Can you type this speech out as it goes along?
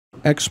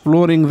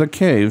Exploring the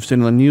caves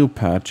in the new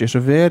patch is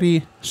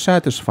very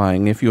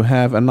satisfying if you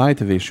have a night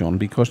vision,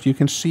 because you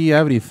can see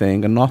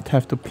everything and not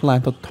have to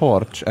plant a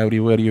torch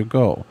everywhere you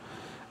go.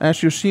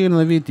 As you see in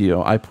the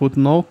video, I put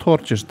no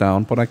torches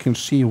down, but I can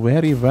see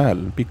very well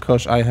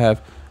because I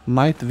have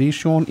night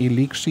vision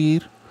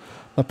elixir.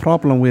 The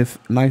problem with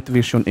night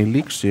vision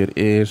elixir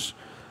is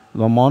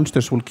the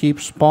monsters will keep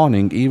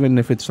spawning even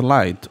if it's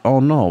light. Oh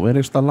no, where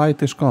is the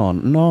light is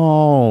gone?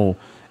 No!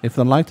 If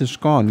the light is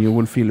gone, you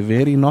will feel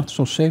very not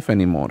so safe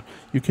anymore.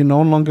 You can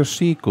no longer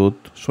see good,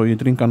 so you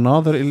drink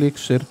another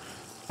elixir.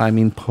 I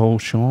mean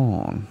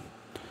potion.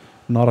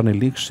 Not an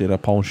elixir, a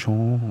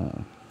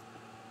potion.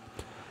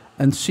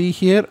 And see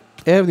here,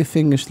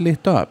 everything is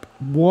lit up.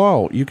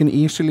 Wow, you can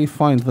easily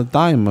find the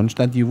diamonds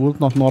that you would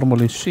not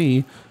normally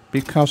see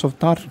because of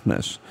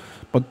darkness.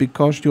 But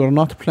because you are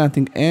not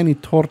planting any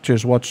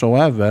torches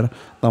whatsoever,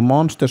 the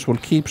monsters will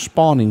keep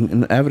spawning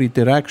in every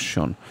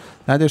direction.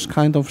 That is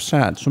kind of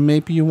sad, so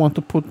maybe you want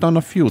to put down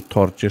a few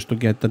torches to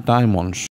get the diamonds.